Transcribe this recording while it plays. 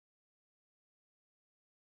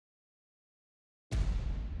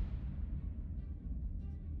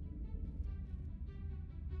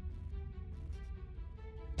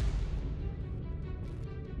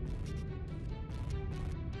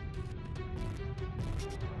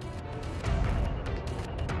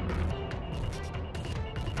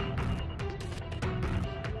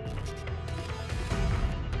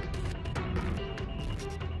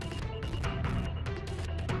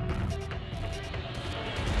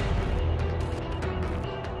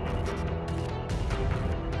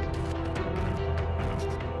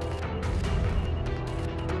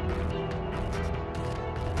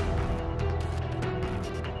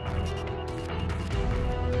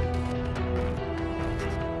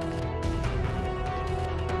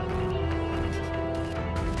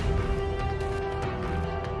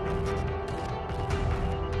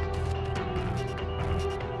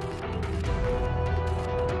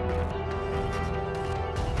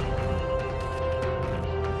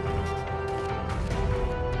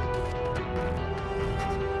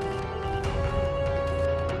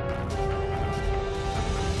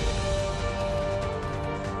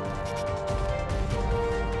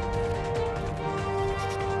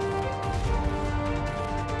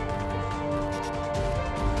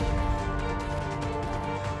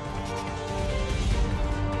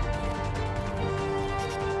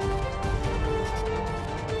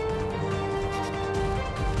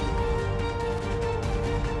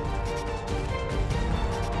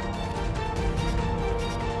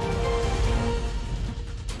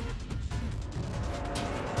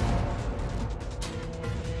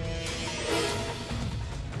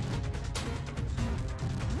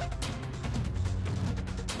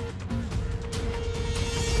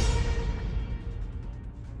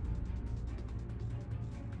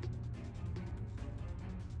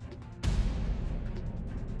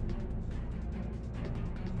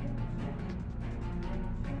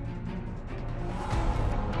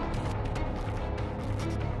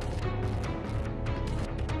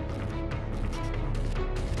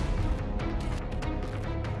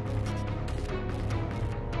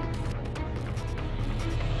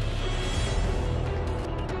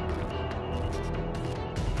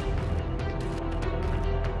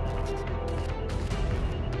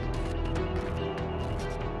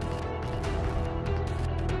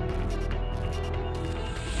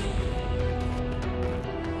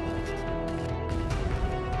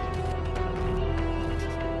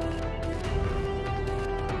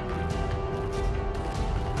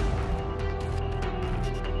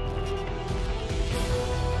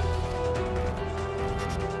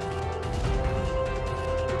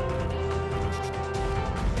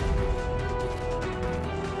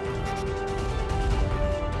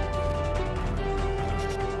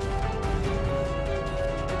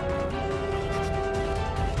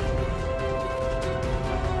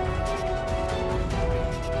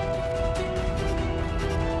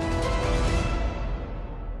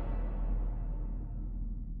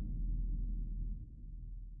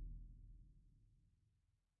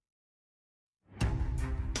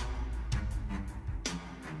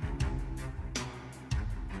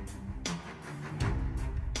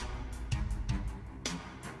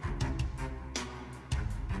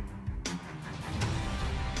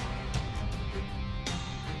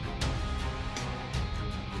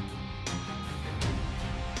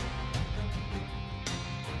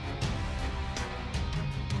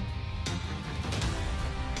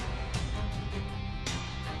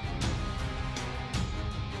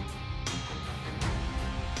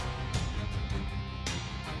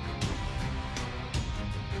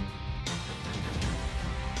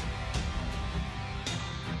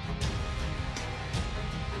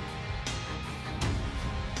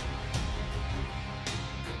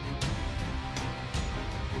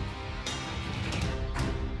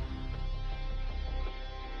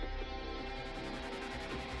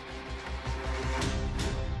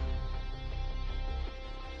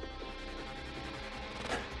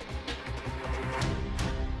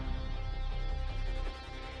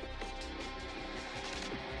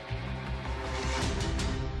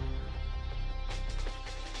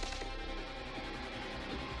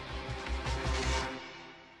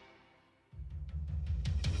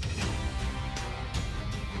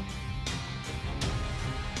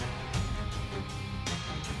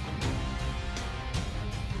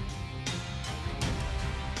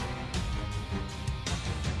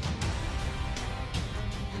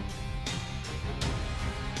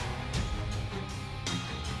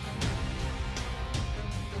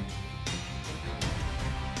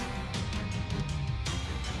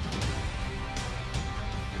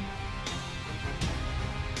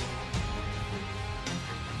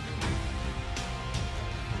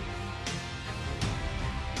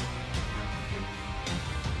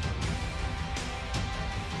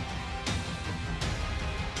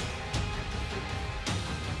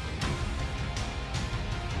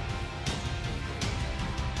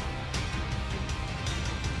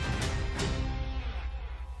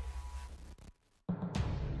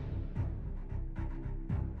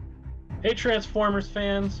Hey Transformers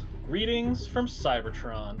fans, greetings from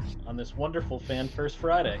Cybertron on this wonderful Fan First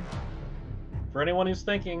Friday. For anyone who's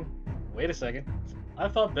thinking, wait a second, I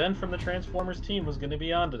thought Ben from the Transformers team was going to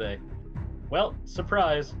be on today. Well,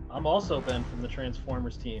 surprise, I'm also Ben from the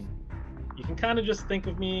Transformers team. You can kind of just think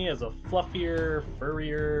of me as a fluffier,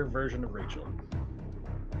 furrier version of Rachel.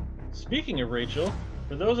 Speaking of Rachel,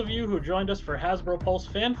 for those of you who joined us for Hasbro Pulse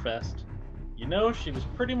Fan Fest, you know she was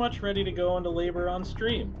pretty much ready to go into labor on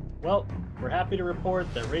stream. Well, we're happy to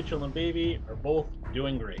report that Rachel and Baby are both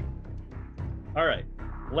doing great. Alright,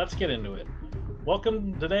 let's get into it.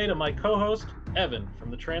 Welcome today to my co-host, Evan,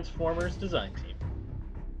 from the Transformers design team.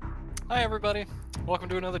 Hi everybody, welcome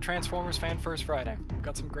to another Transformers Fan First Friday.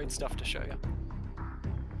 Got some great stuff to show you.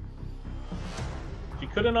 If you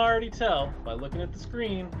couldn't already tell by looking at the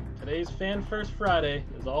screen, today's Fan First Friday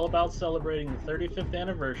is all about celebrating the 35th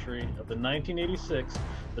anniversary of the 1986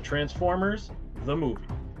 The Transformers, the movie.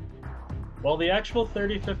 While the actual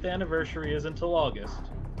 35th anniversary is until August,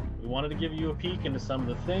 we wanted to give you a peek into some of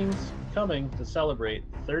the things coming to celebrate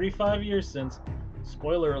 35 years since,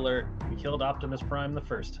 spoiler alert, we killed Optimus Prime the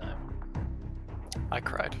first time. I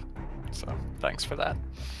cried, so thanks for that.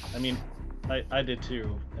 I mean, I did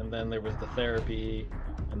too, and then there was the therapy,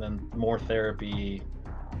 and then more therapy,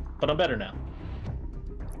 but I'm better now.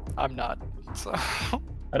 I'm not, so...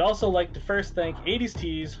 I'd also like to first thank 80s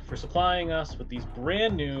Tees for supplying us with these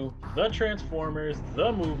brand new The Transformers, the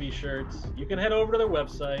movie shirts. You can head over to their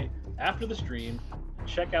website after the stream and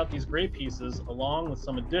check out these great pieces along with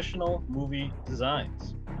some additional movie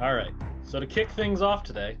designs. Alright, so to kick things off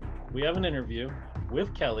today, we have an interview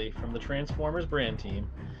with Kelly from the Transformers brand team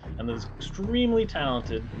and the extremely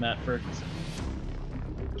talented Matt Ferguson.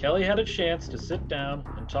 Kelly had a chance to sit down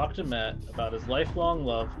and talk to Matt about his lifelong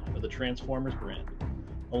love for the Transformers brand,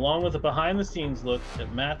 along with a behind-the-scenes look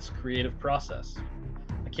at Matt's creative process.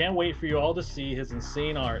 I can't wait for you all to see his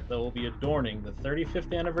insane art that will be adorning the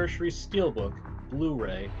 35th anniversary Steelbook,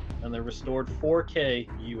 Blu-ray, and the restored 4K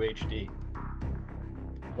UHD.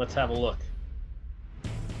 Let's have a look.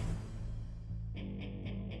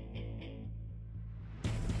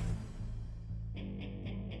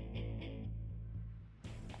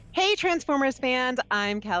 Hey Transformers fans,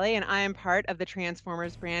 I'm Kelly and I am part of the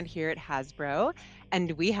Transformers brand here at Hasbro,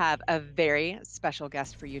 and we have a very special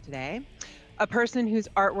guest for you today. A person whose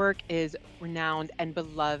artwork is renowned and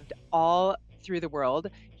beloved all through the world.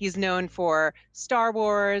 He's known for Star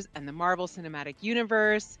Wars and the Marvel Cinematic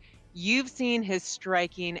Universe. You've seen his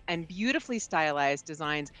striking and beautifully stylized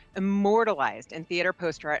designs immortalized in theater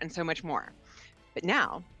poster art and so much more. But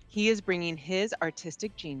now, he is bringing his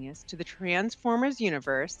artistic genius to the Transformers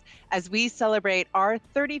universe as we celebrate our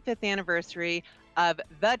 35th anniversary of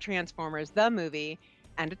The Transformers, the movie.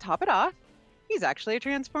 And to top it off, he's actually a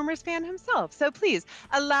Transformers fan himself. So please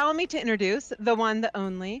allow me to introduce the one, the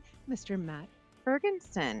only, Mr. Matt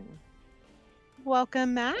Ferguson.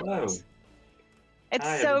 Welcome, Matt. Hello. It's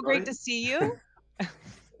Hi, so everybody. great to see you.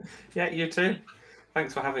 Yeah, you too.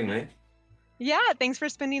 Thanks for having me. Yeah, thanks for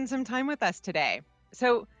spending some time with us today.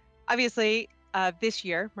 So, obviously, this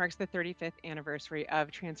year marks the 35th anniversary of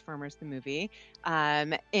Transformers the movie,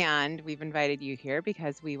 and we've invited you here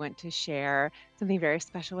because we want to share something very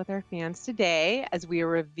special with our fans today as we are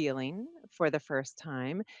revealing for the first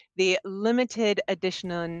time the limited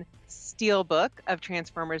edition steelbook of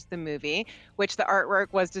Transformers the movie, which the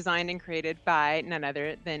artwork was designed and created by none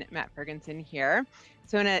other than Matt Ferguson here.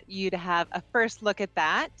 So I want you to have a first look at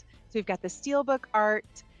that. So we've got the steelbook art,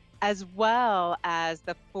 as well as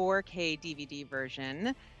the 4K DVD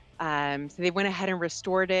version. So they went ahead and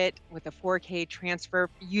restored it with a 4K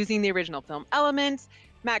transfer using the original film elements.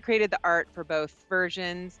 Matt created the art for both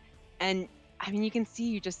versions. And I mean, you can see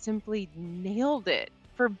you just simply nailed it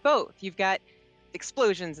for both. You've got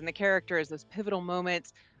explosions and the characters, those pivotal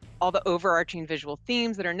moments, all the overarching visual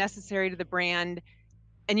themes that are necessary to the brand.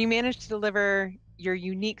 And you managed to deliver your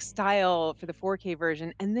unique style for the 4K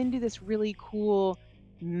version and then do this really cool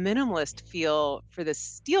minimalist feel for the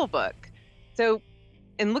steelbook. So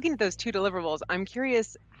in looking at those two deliverables, I'm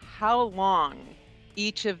curious how long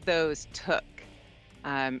each of those took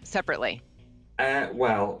separately.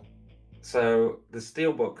 Well, so the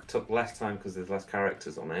steelbook took less time because there's less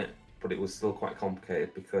characters on it, but it was still quite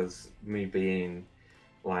complicated because me being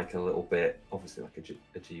like a little bit, obviously like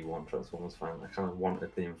a G1 Transformers fan, I kind of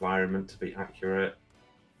wanted the environment to be accurate.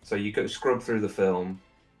 So you go scrub through the film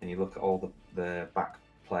and you look at all the back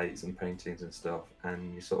plates and paintings and stuff,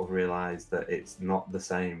 and you sort of realize that it's not the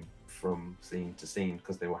same from scene to scene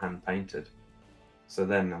because they were hand painted. So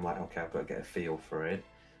then I'm like, okay, I've got to get a feel for it.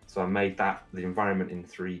 So I made the environment in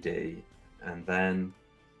 3D and then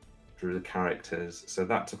drew the characters. So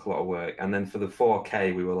that took a lot of work. And then for the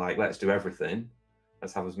 4K, we were like, let's do everything.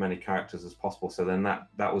 Let's have as many characters as possible. So then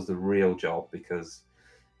that was the real job, because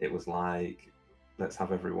it was like, let's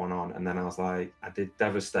have everyone on. And then I was like, I did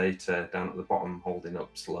Devastator down at the bottom holding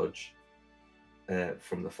up Sludge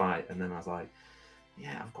from the fight. And then I was like,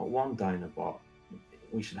 yeah, I've got one Dinobot.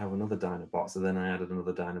 We should have another Dinobot. So then I added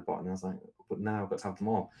another Dinobot, and I was like, but now I've got to have them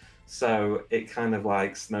all. So it kind of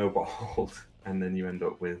like snowballed, and then you end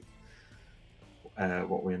up with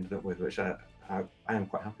what we ended up with, which I am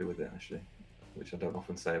quite happy with it, actually, which I don't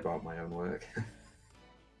often say about my own work.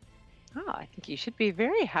 Oh, I think you should be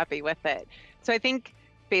very happy with it. So I think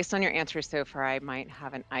based on your answers so far, I might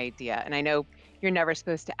have an idea. And I know you're never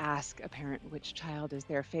supposed to ask a parent which child is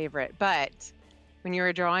their favorite, but when you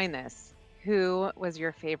were drawing this, who was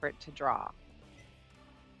your favorite to draw?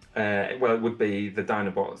 Well, it would be the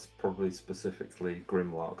Dinobots, probably specifically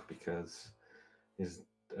Grimlock, because he's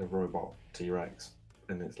a robot T-Rex,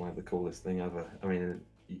 and it's like the coolest thing ever. I mean,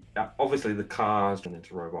 obviously the cars turn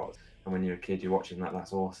into robots, and when you're a kid, you're watching that,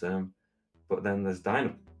 that's awesome. But then there's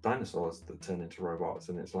dinosaurs that turn into robots,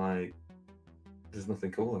 and it's like, there's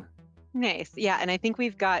nothing cooler. Nice. Yeah, and I think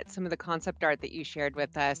we've got some of the concept art that you shared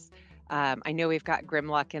with us. I know we've got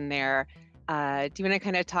Grimlock in there. Do you want to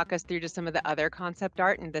kind of talk us through just some of the other concept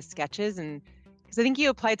art and the sketches? And because I think you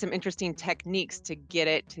applied some interesting techniques to get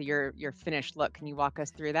it to your finished look. Can you walk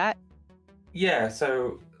us through that? Yeah,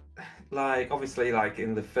 so like obviously like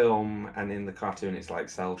in the film and in the cartoon it's like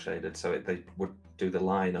cell shaded, so they would do the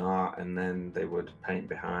line art and then they would paint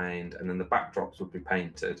behind, and then the backdrops would be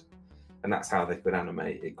painted, and that's how they could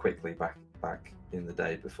animate it quickly back in the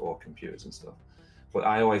day before computers and stuff. But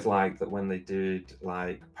I always liked that when they did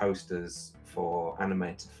like posters for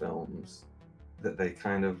animated films, that they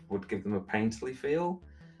kind of would give them a painterly feel.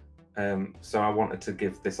 So I wanted to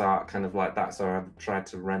give this art kind of like that, so I tried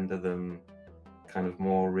to render them kind of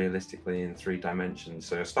more realistically in 3 dimensions.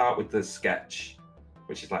 So I start with the sketch,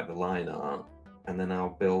 which is like the line art, and then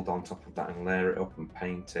I'll build on top of that and layer it up and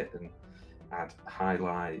paint it and add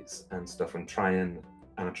highlights and stuff, and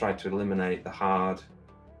I try to eliminate the hard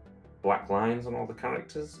black lines on all the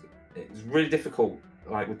characters. It's really difficult,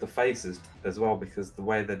 like with the faces as well, because the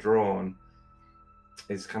way they're drawn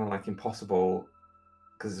is kind of like impossible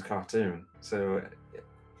because it's a cartoon. So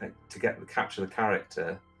to capture the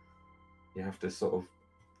character, you have to sort of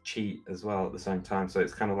cheat as well at the same time. So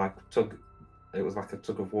it's kind of like it was like a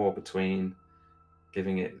tug of war between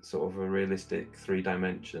giving it sort of a realistic 3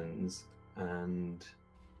 dimensions and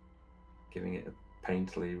giving it a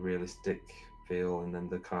painterly realistic feel, and then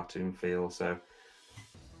the cartoon feel. So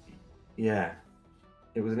yeah,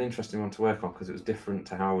 it was an interesting one to work on because it was different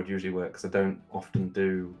to how I would usually work, because I don't often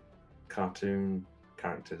do cartoon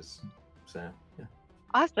characters. So yeah.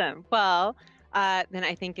 Awesome. Well, then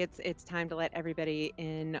I think it's time to let everybody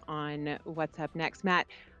in on what's up next. Matt,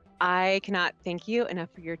 I cannot thank you enough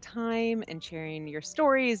for your time and sharing your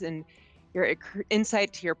stories and your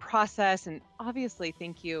insight to your process. And obviously,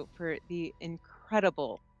 thank you for the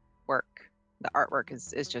incredible work. The artwork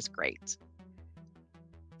is just great.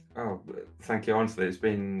 Oh, thank you. Honestly, it's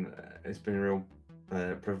been a real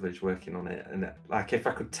privilege working on it. And like, if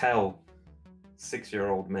I could tell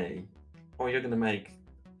 6-year-old me, oh, you're going to make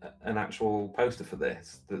an actual poster for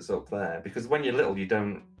this that's up there, because when you're little, you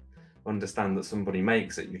don't understand that somebody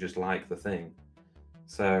makes it. You just like the thing.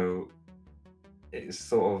 So it's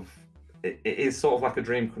sort of it is sort of like a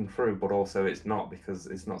dream come true, but also it's not, because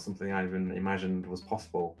it's not something I even imagined was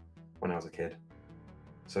possible when I was a kid.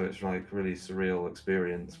 So it's like a really surreal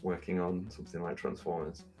experience working on something like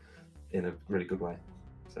Transformers in a really good way.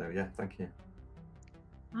 So yeah, thank you.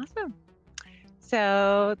 Awesome.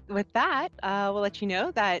 So with that, we'll let you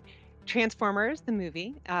know that Transformers, the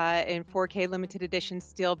movie, in 4K limited edition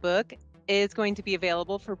steelbook is going to be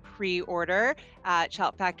available for pre-order at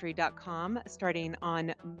shoutfactory.com starting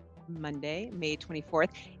on Monday, May 24th.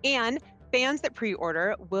 And fans that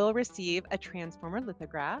pre-order will receive a Transformer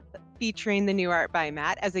lithograph featuring the new art by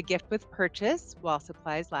Matt as a gift with purchase while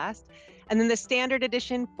supplies last. And then the standard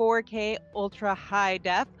edition 4K ultra high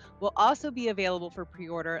def will also be available for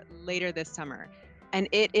pre-order later this summer. And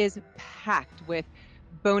it is packed with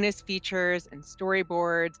bonus features and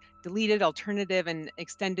storyboards, deleted alternative and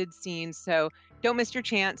extended scenes. So don't miss your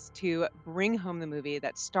chance to bring home the movie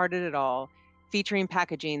that started it all, featuring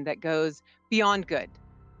packaging that goes beyond good,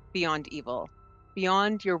 beyond evil,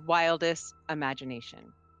 beyond your wildest imagination.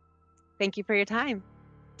 Thank you for your time.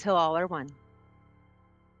 Till all are one.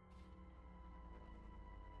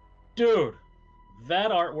 Dude,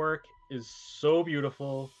 that artwork is so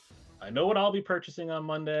beautiful. I know what I'll be purchasing on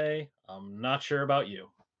Monday. I'm not sure about you.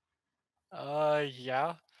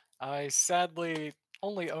 Yeah. I sadly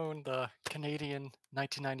only own the Canadian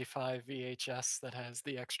 1995 VHS that has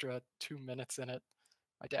the extra 2 minutes in it.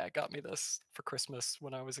 My dad got me this for Christmas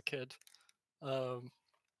when I was a kid.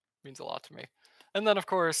 Means a lot to me. And then, of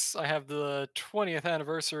course, I have the 20th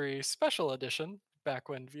anniversary special edition. Back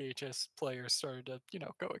when VHS players started to,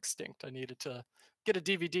 go extinct, I needed to get a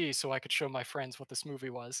DVD so I could show my friends what this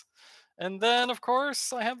movie was. And then, of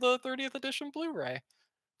course, I have the 30th edition Blu-ray,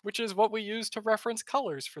 which is what we use to reference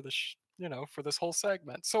colors for this, for this whole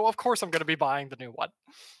segment. So, of course, I'm going to be buying the new one.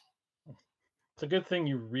 It's a good thing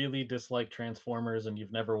you really dislike Transformers and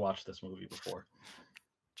you've never watched this movie before.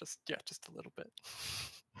 Just a little bit.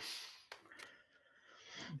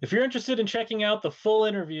 If you're interested in checking out the full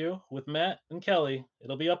interview with Matt and Kelly,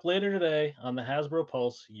 it'll be up later today on the Hasbro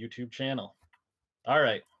Pulse YouTube channel. All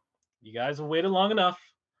right, you guys have waited long enough.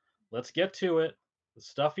 Let's get to it. The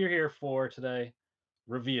stuff you're here for today,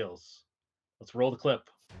 reveals. Let's roll the clip.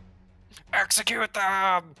 Execute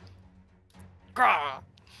them! Grah!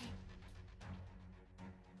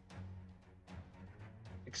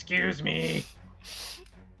 Excuse me.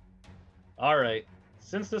 All right.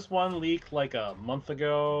 Since this one leaked like a month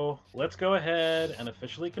ago, let's go ahead and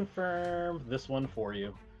officially confirm this one for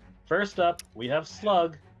you. First up, we have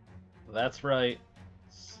Slug. That's right,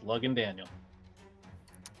 Slug and Daniel.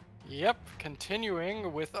 Yep,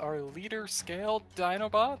 continuing with our leader scale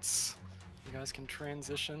Dinobots. You guys can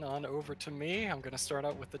transition on over to me. I'm going to start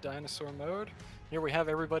out with the dinosaur mode. Here we have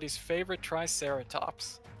everybody's favorite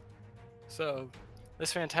Triceratops. So,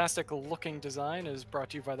 this fantastic looking design is brought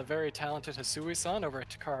to you by the very talented Hisui-san over at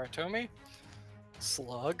Takara Tomy.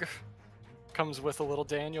 Slug comes with a little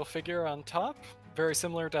Daniel figure on top, very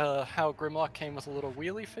similar to how Grimlock came with a little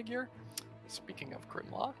wheelie figure. Speaking of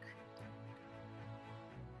Grimlock,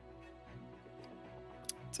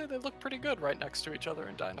 I'd say they look pretty good right next to each other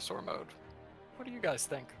in dinosaur mode. What do you guys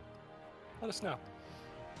think? Let us know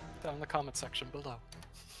down in the comment section below.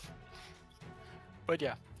 But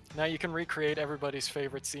yeah, now you can recreate everybody's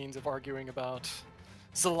favorite scenes of arguing about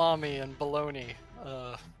salami and bologna,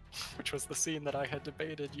 which was the scene that I had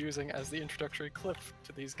debated using as the introductory clip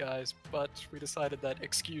to these guys, but we decided that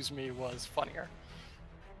 "excuse me" was funnier.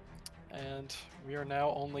 And we are now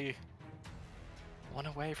only one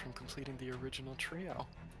away from completing the original trio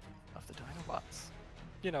of the Dinobots.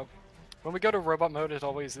 You know, when we go to robot mode, it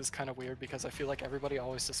always is kind of weird because I feel like everybody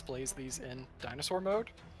always displays these in dinosaur mode.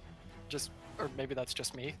 Or maybe that's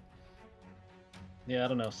just me. Yeah, I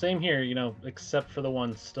don't know. Same here, except for the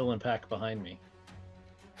one still in pack behind me.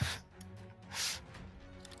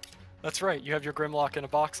 That's right, you have your Grimlock in a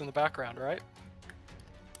box in the background, right?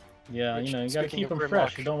 Yeah, Which, you gotta keep them Grimlock,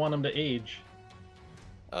 fresh. You don't want them to age.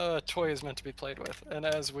 A toy is meant to be played with, and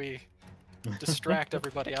as we distract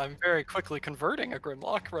everybody, I'm very quickly converting a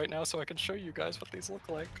Grimlock right now so I can show you guys what these look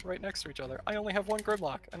like right next to each other. I only have one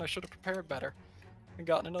Grimlock, and I should have prepared better and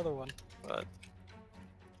gotten another one, but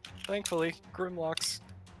thankfully, Grimlock's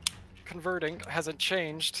converting hasn't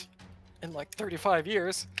changed in like 35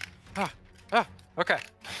 years. Okay.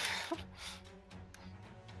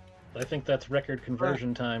 I think that's record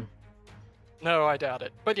conversion time. No, I doubt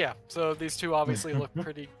it. But yeah, so these two obviously look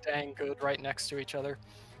pretty dang good right next to each other.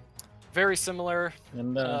 Very similar.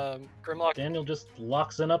 And Grimlock. Daniel just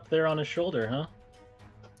locks it up there on his shoulder, huh?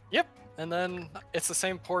 Yep. And then it's the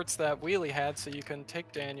same ports that Wheelie had, so you can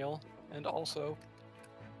take Daniel and also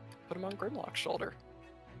put him on Grimlock's shoulder.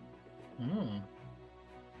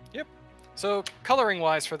 Yep. So coloring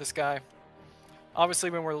wise for this guy, obviously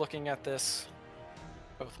when we're looking at this,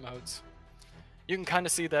 both modes, you can kind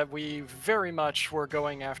of see that we very much were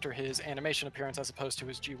going after his animation appearance as opposed to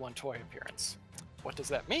his G1 toy appearance. What does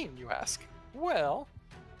that mean, you ask? Well,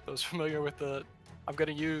 those familiar with the...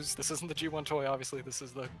 this isn't the G1 toy, obviously, this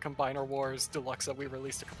is the Combiner Wars Deluxe that we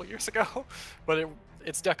released a couple years ago, but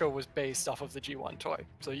its deco was based off of the G1 toy,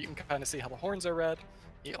 so you can kind of see how the horns are red.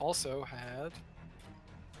 He also had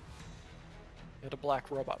a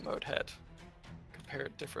black robot mode head,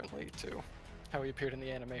 compared differently to how he appeared in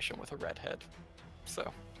the animation with a red head.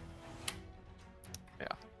 So, yeah.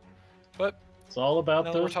 But it's all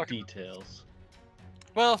about those details.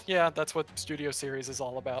 Well, yeah, that's what Studio Series is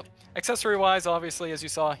all about. Accessory-wise, obviously, as you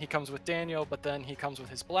saw, he comes with Daniel, but then he comes with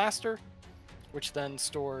his blaster, which then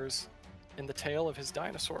stores in the tail of his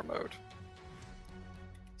dinosaur mode.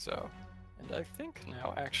 So, and I think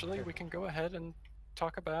now, actually, we can go ahead and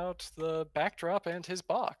talk about the backdrop and his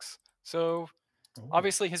box. So,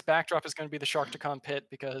 obviously, his backdrop is going to be the Sharktacon pit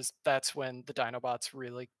because that's when the Dinobots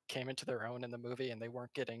really came into their own in the movie and they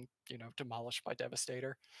weren't getting, demolished by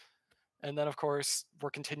Devastator. And then, of course,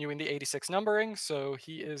 we're continuing the 86 numbering, so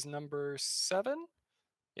he is number 7?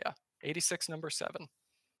 Yeah, 86, number 7.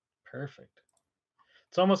 Perfect.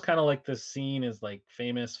 It's almost kind of like this scene is like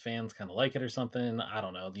famous, fans kind of like it or something. I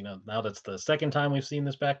don't know. Now that's the second time we've seen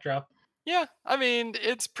this backdrop. Yeah, I mean,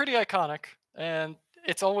 it's pretty iconic, and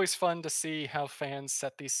it's always fun to see how fans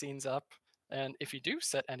set these scenes up. And if you do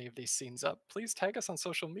set any of these scenes up, please tag us on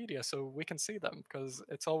social media so we can see them, because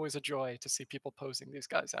it's always a joy to see people posing these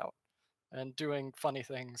guys out and doing funny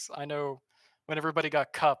things. I know when everybody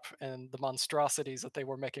got Cup and the monstrosities that they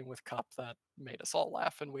were making with Cup, that made us all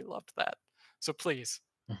laugh, and we loved that. So please,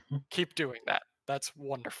 keep doing that. That's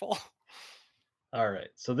wonderful. All right.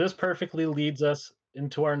 So this perfectly leads us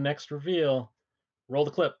into our next reveal. Roll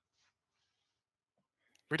the clip.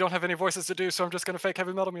 We don't have any voices to do, so I'm just gonna fake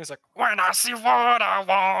heavy metal music. When I see what I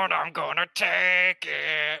want, I'm gonna take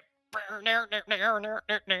it.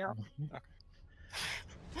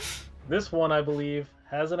 This one, I believe,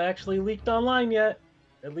 hasn't actually leaked online yet.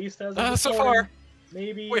 At least as of this So morning. far.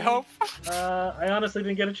 Maybe. We hope. I honestly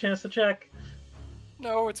didn't get a chance to check.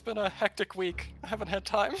 No, it's been a hectic week. I haven't had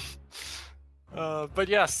time. But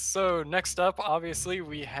yes, so next up, obviously,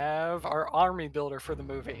 we have our army builder for the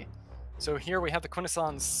movie. So here we have the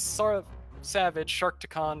Quintessence Savage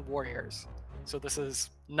Sharkticon Warriors. So this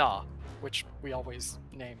is Gnaw, which we always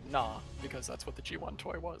name Gnaw because that's what the G1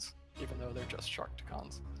 toy was, even though they're just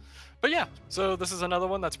Sharkticons. But yeah, so this is another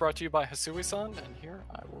one that's brought to you by Hasui-san, and here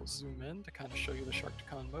I will zoom in to kind of show you the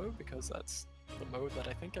Sharkticon mode because that's the mode that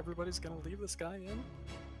I think everybody's going to leave this guy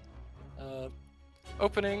in.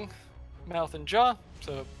 Opening mouth and jaw,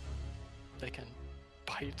 so they can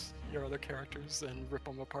bite your other characters and rip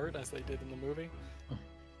them apart as they did in the movie.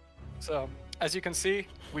 So as you can see,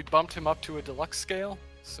 we bumped him up to a deluxe scale,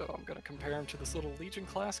 so I'm going to compare him to this little Legion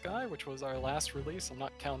class guy, which was our last release. I'm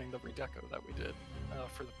not counting the redeco that we did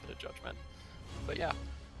for the Pit of Judgment. But yeah,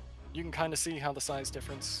 you can kind of see how the size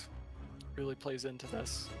difference really plays into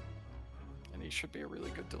this, and he should be a really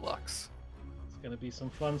good deluxe. It's going to be some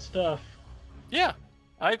fun stuff. Yeah,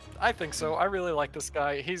 I think so. I really like this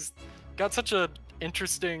guy. He's got such a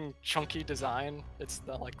interesting chunky design. It's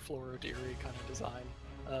the like Florodiri kind of design.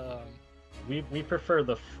 We prefer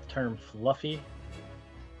the term fluffy.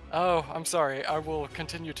 Oh, I'm sorry. I will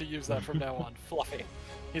continue to use that from now on. Fluffy.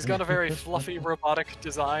 He's got a very fluffy robotic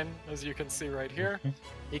design, as you can see right here.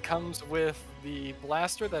 He comes with the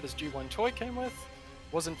blaster that his G1 toy came with.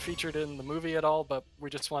 Wasn't featured in the movie at all, but we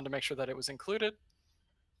just wanted to make sure that it was included.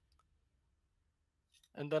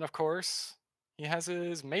 And then, of course, he has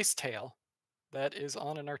his mace tail that is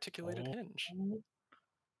on an articulated hinge.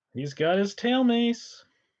 He's got his tail mace.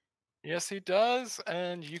 Yes, he does,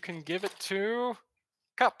 and you can give it to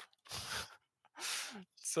Cup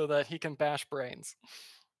so that he can bash brains.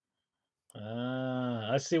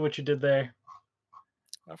 I see what you did there.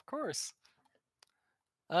 Of course.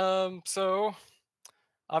 So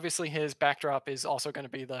obviously his backdrop is also going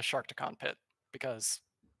to be the Sharkticon pit because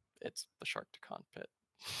it's the Sharkticon pit.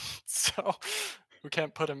 So we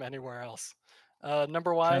can't put him anywhere else.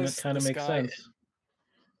 Number wise, kind of makes sense.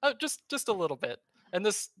 Just a little bit. And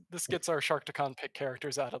this gets our Sharkticon pit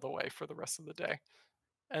characters out of the way for the rest of the day.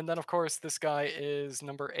 And then of course this guy is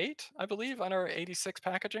number 8, I believe, on our 86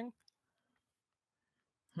 packaging.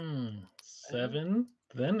 7,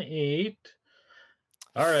 then 8.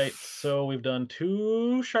 All right, so we've done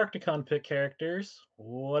 2 Sharkticon pit characters.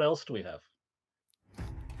 What else do we have?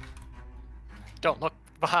 Don't look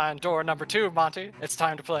behind door number 2, Monty. It's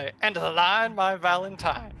time to play End of the Line, My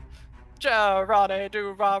Valentine. Ja-Ronnie,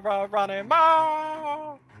 do-ra-ra, Ronnie,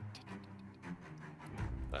 ma!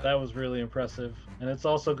 That was really impressive. And it's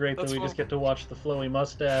also great that we just get to watch the flowy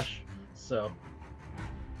mustache, so...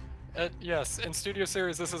 Yes, in Studio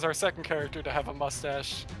Series, this is our second character to have a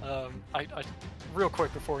mustache. Real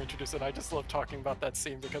quick before I introduce it, I just love talking about that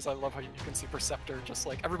scene because I love how you can see Perceptor just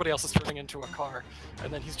like everybody else is turning into a car,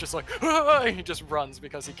 and then he's just like, ah! He just runs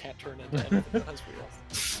because he can't turn into anything that has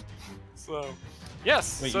wheels. So,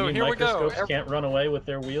 yes, Wait, so you mean here we go. microscopes can't run away with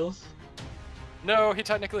their wheels? No, he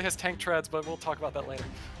technically has tank treads, but we'll talk about that later.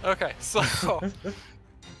 Okay, so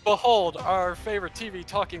behold our favorite TV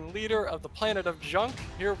talking leader of the planet of junk.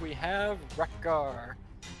 Here we have Wreck-Gar.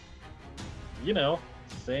 You know,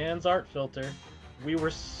 sans art filter. We were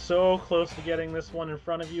so close to getting this one in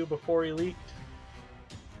front of you before he leaked.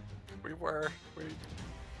 We were.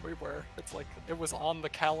 It's like it was on the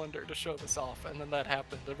calendar to show this off, and then that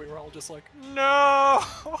happened, and we were all just like, no!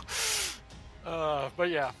 But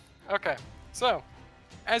yeah, okay. So,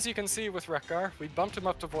 as you can see with Wreck-Gar, we bumped him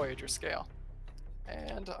up to Voyager scale.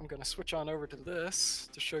 And I'm going to switch on over to this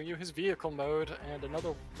to show you his vehicle mode and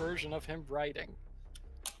another version of him riding.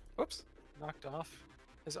 Whoops, knocked off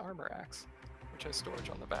his armor axe, which has storage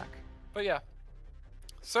on the back. But yeah,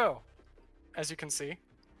 so, as you can see,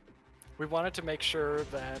 we wanted to make sure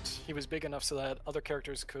that he was big enough so that other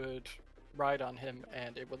characters could ride on him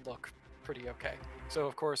and it would look pretty okay. So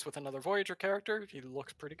of course with another Voyager character, he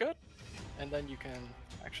looks pretty good. And then you can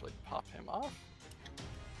actually pop him off.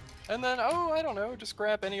 And then, oh, I don't know, just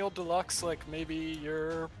grab any old deluxe, like maybe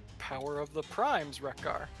your Power of the Primes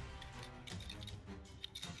Wreck-Gar,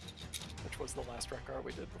 which was the last Wreck-Gar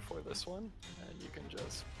we did before this one. And you can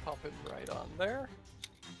just pop him right on there.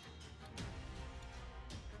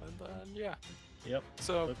 And then, yeah. Yep.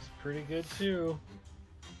 So looks pretty good too.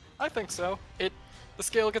 I think so. The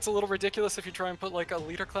scale gets a little ridiculous if you try and put like a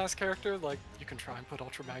leader class character. Like you can try and put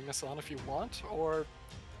Ultra Magnus on if you want, or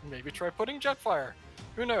maybe try putting Jetfire.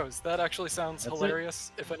 Who knows? That actually sounds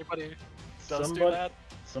hilarious. If anybody does do that.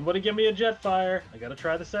 Somebody give me a Jetfire. I gotta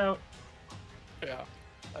try this out. Yeah.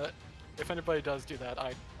 If anybody does do that,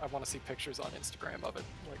 I want to see pictures on Instagram of it.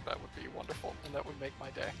 Like that would be wonderful, and that would make my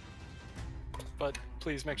day. But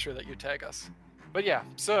please make sure that you tag us. But yeah,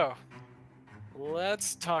 so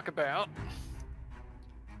let's talk about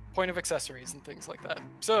point of accessories and things like that.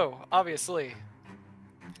 So obviously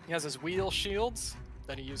he has his wheel shields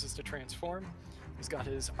that he uses to transform. He's got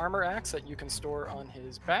his armor axe that you can store on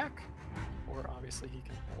his back, or obviously he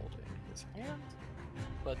can hold in his hand.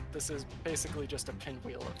 But this is basically just a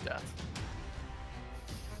pinwheel of death.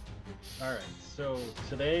 Alright, so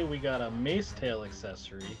today we got a mace tail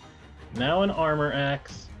accessory, now an armor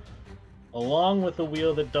axe, along with a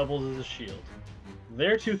wheel that doubles as a shield.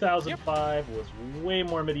 Their 2005 was way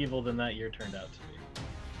more medieval than that year turned out to be.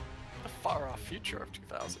 The far-off future of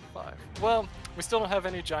 2005. Well, we still don't have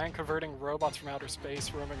any giant converting robots from outer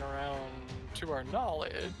space roaming around to our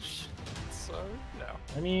knowledge, so no.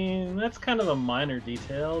 I mean, that's kind of a minor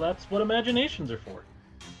detail. That's what imaginations are for.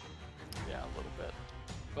 Yeah, a little bit.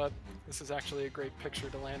 But this is actually a great picture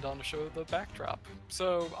to land on to show the backdrop.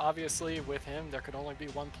 So obviously with him there could only be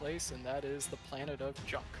one place, and that is the planet of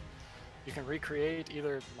junk. You can recreate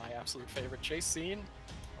either my absolute favorite chase scene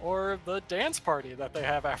or the dance party that they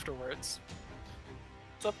have afterwards.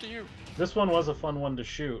 It's up to you. This one was a fun one to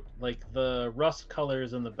shoot. Like the rust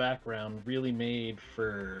colors in the background really made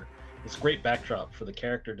for this great backdrop for the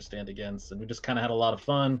character to stand against, and we just kind of had a lot of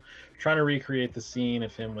fun trying to recreate the scene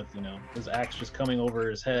of him with, you know, his axe just coming over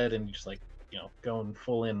his head and just like, you know, going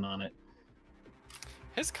full in on it.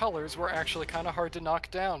 His colors were actually kind of hard to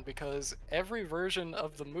knock down because every version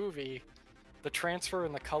of the movie, the transfer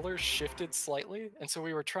and the colors shifted slightly, and so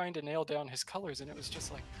we were trying to nail down his colors, and it was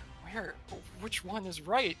just like, which one is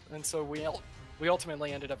right? And so we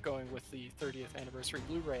ultimately ended up going with the 30th anniversary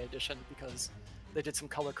Blu-ray edition because they did some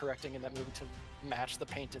color correcting in that movie to match the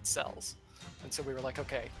painted cells, and so we were like,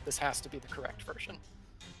 okay, this has to be the correct version.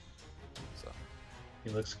 So He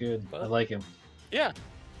looks good. But, I like him. yeah.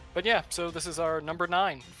 But yeah, so this is our number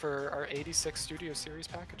 9 for our 86 Studio Series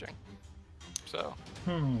packaging. So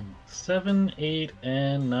 7, 8,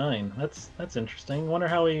 and 9. That's interesting. Wonder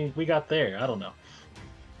how we got there. I don't know.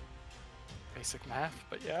 basic math,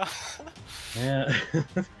 but yeah. Yeah.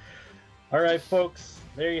 All right, folks.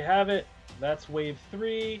 There you have it. That's wave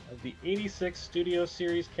 3 of the 86 Studio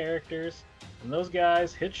Series characters, and those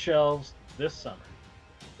guys hit shelves this summer.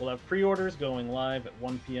 We'll have pre-orders going live at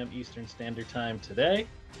 1 p.m. Eastern Standard Time today.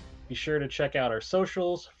 Be sure to check out our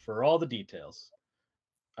socials for all the details.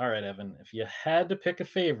 All right, Evan, if you had to pick a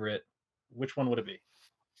favorite, which one would it be?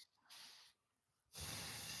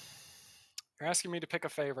 You're asking me to pick a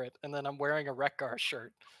favorite, and then I'm wearing a Wreck-Gar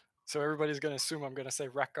shirt, so everybody's going to assume I'm going to say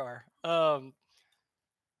Wreck-Gar.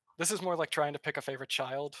 This is more like trying to pick a favorite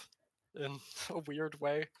child in a weird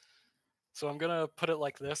way. So I'm going to put it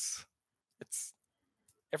like this. It's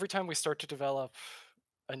every time we start to develop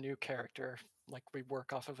a new character, like we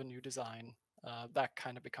work off of a new design, that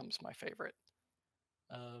kind of becomes my favorite.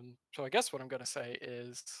 So I guess what I'm going to say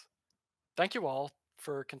is thank you all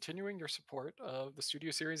for continuing your support of the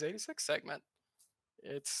Studio Series 86 segment.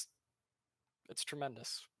 It's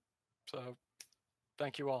tremendous. So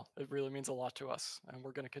thank you all. It really means a lot to us, and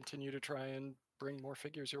we're going to continue to try and bring more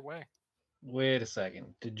figures your way. Wait a second.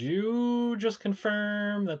 Did you just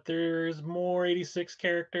confirm that there's more 86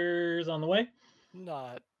 characters on the way?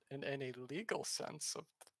 Not in any legal sense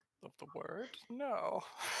of the word, no.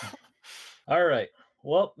 All right.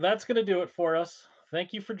 Well, that's going to do it for us.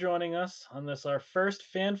 Thank you for joining us on this, our first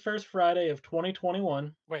Fan First Friday of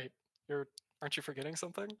 2021. Wait, aren't you forgetting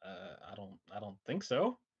something? I don't think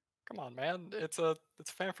so. Come on, man. It's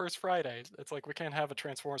Fan First Friday. It's like we can't have a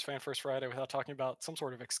Transformers Fan First Friday without talking about some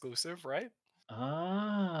sort of exclusive, right?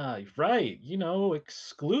 Ah, right. You know,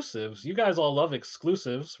 exclusives. You guys all love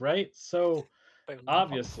exclusives, right? So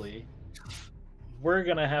obviously, we're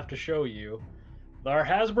going to have to show you our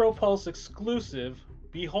Hasbro Pulse exclusive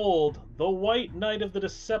behold, the White Knight of the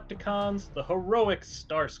Decepticons, the heroic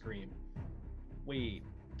Starscream. Wait,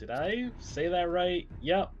 did I say that right?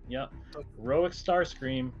 Yep. Heroic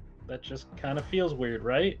Starscream. That just kind of feels weird,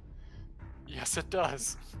 right? Yes, it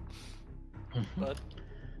does. But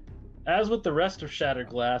as with the rest of Shattered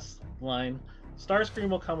Glass line, Starscream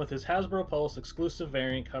will come with his Hasbro Pulse exclusive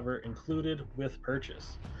variant cover included with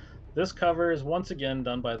purchase. This cover is once again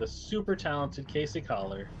done by the super talented Casey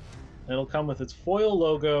Collar, and it'll come with its foil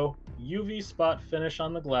logo, UV spot finish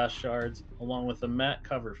on the glass shards, along with a matte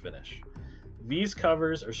cover finish. These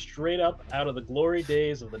covers are straight up out of the glory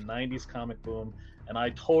days of the 90s comic boom, and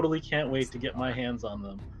I totally can't wait to get my hands on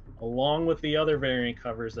them, along with the other variant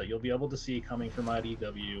covers that you'll be able to see coming from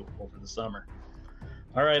IDW over the summer.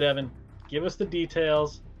 All right, Evan, give us the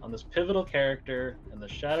details on this pivotal character and the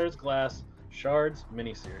Shattered Glass Shards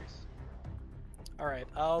miniseries. all right,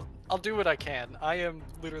 I'll do what I can. I am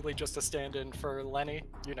literally just a stand-in for Lenny,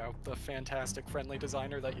 you know, the fantastic friendly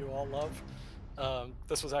designer that you all love.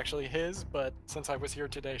 This was actually his, but since I was here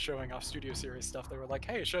today showing off Studio Series stuff, they were like,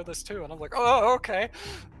 hey, show this too, and I'm like, oh, okay.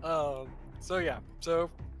 So yeah,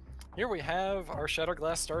 so here we have our Shattered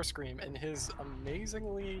Glass Starscream in his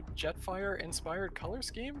amazingly Jetfire-inspired color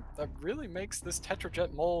scheme that really makes this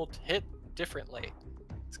Tetrajet mold hit differently.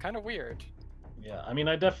 It's kind of weird. Yeah, I mean,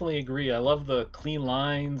 I definitely agree. I love the clean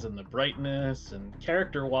lines and the brightness, and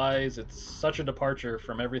character-wise, it's such a departure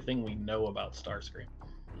from everything we know about Starscream.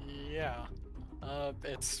 Yeah,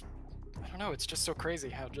 it's, I don't know, it's just so crazy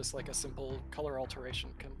how just like a simple color alteration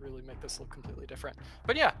can really make this look completely different.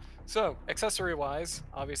 But yeah, so accessory-wise,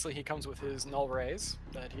 obviously he comes with his Null Rays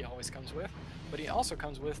that he always comes with, but he also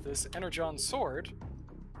comes with this Energon Sword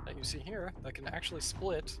that you see here that can actually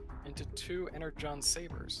split into 2 Energon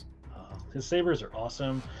Sabers. His sabers are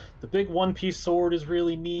awesome. The big one-piece sword is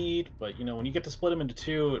really neat, but you know, when you get to split them into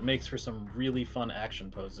 2, it makes for some really fun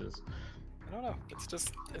action poses. I don't know, it's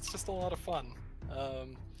just a lot of fun.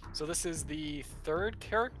 So this is the 3rd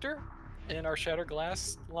character in our Shattered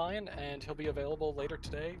Glass line, and he'll be available later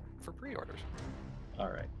today for pre-orders. All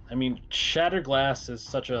right. I mean, Shattered Glass is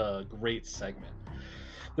such a great segment.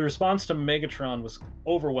 The response to Megatron was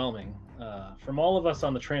overwhelming. From all of us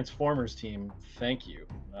on the Transformers team, thank you.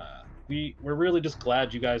 We're really just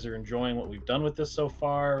glad you guys are enjoying what we've done with this so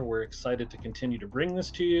far. We're excited to continue to bring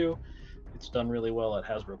this to you. It's done really well at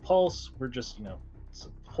Hasbro Pulse. We're just, you know, it's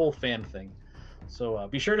a whole fan thing. So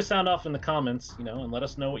be sure to sound off in the comments, you know, and let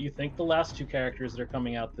us know what you think the last 2 characters that are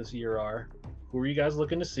coming out this year are. Who are you guys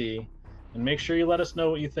looking to see? And make sure you let us know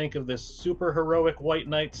what you think of this super heroic White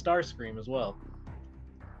Knight Starscream as well.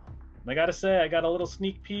 And I gotta say, I got a little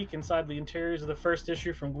sneak peek inside the interiors of the first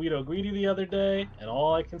issue from Guido Guidi the other day, and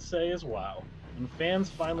all I can say is wow. When fans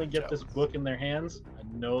finally get this book in their hands, I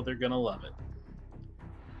know they're gonna love it.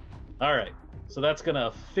 All right, so that's gonna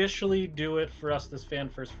officially do it for us this Fan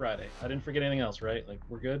First Friday. I didn't forget anything else, right? Like,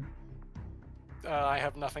 we're good? I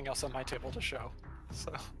have nothing else on my table to show,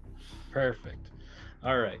 so. Perfect.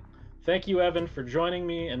 All right. Thank you, Evan, for joining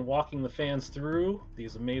me and walking the fans through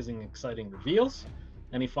these amazing, exciting reveals.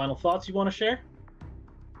 Any final thoughts you want to share?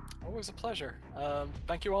 Always a pleasure.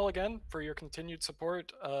 Thank you all again for your continued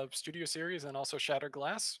support of Studio Series and also Shattered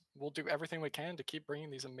Glass. We'll do everything we can to keep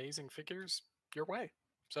bringing these amazing figures your way.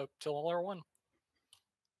 So, till all are one.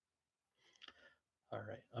 All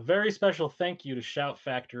right. A very special thank you to Shout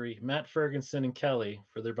Factory, Matt Ferguson, and Kelly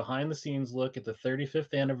for their behind-the-scenes look at the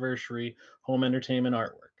 35th anniversary home entertainment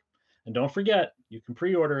artwork. And don't forget, you can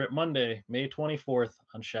pre-order it Monday, May 24th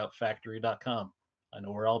on shoutfactory.com. I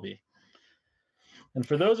know where I'll be. And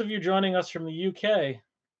for those of you joining us from the UK,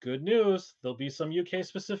 good news, there'll be some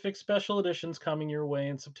UK-specific special editions coming your way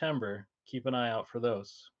in September. Keep an eye out for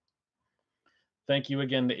those. Thank you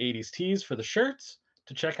again to 80s Tees for the shirts.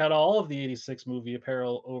 To check out all of the 86 movie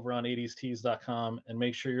apparel over on 80stees.com, and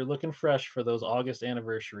make sure you're looking fresh for those August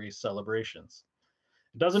anniversary celebrations.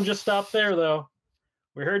 It doesn't just stop there, though.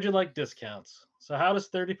 We heard you like discounts. So how does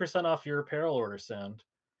 30% off your apparel order sound?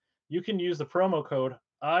 You can use the promo code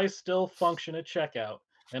ISTILLFUNCTION at checkout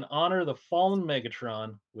and honor the fallen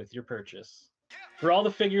Megatron with your purchase. For all the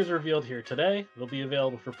figures revealed here today, they'll be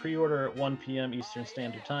available for pre-order at 1 p.m. Eastern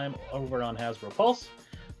Standard Time over on Hasbro Pulse.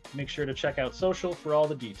 Make sure to check out social for all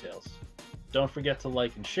the details. Don't forget to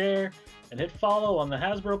like and share, and hit follow on the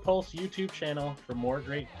Hasbro Pulse YouTube channel for more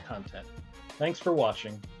great content. Thanks for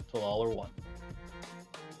watching. Till all are one.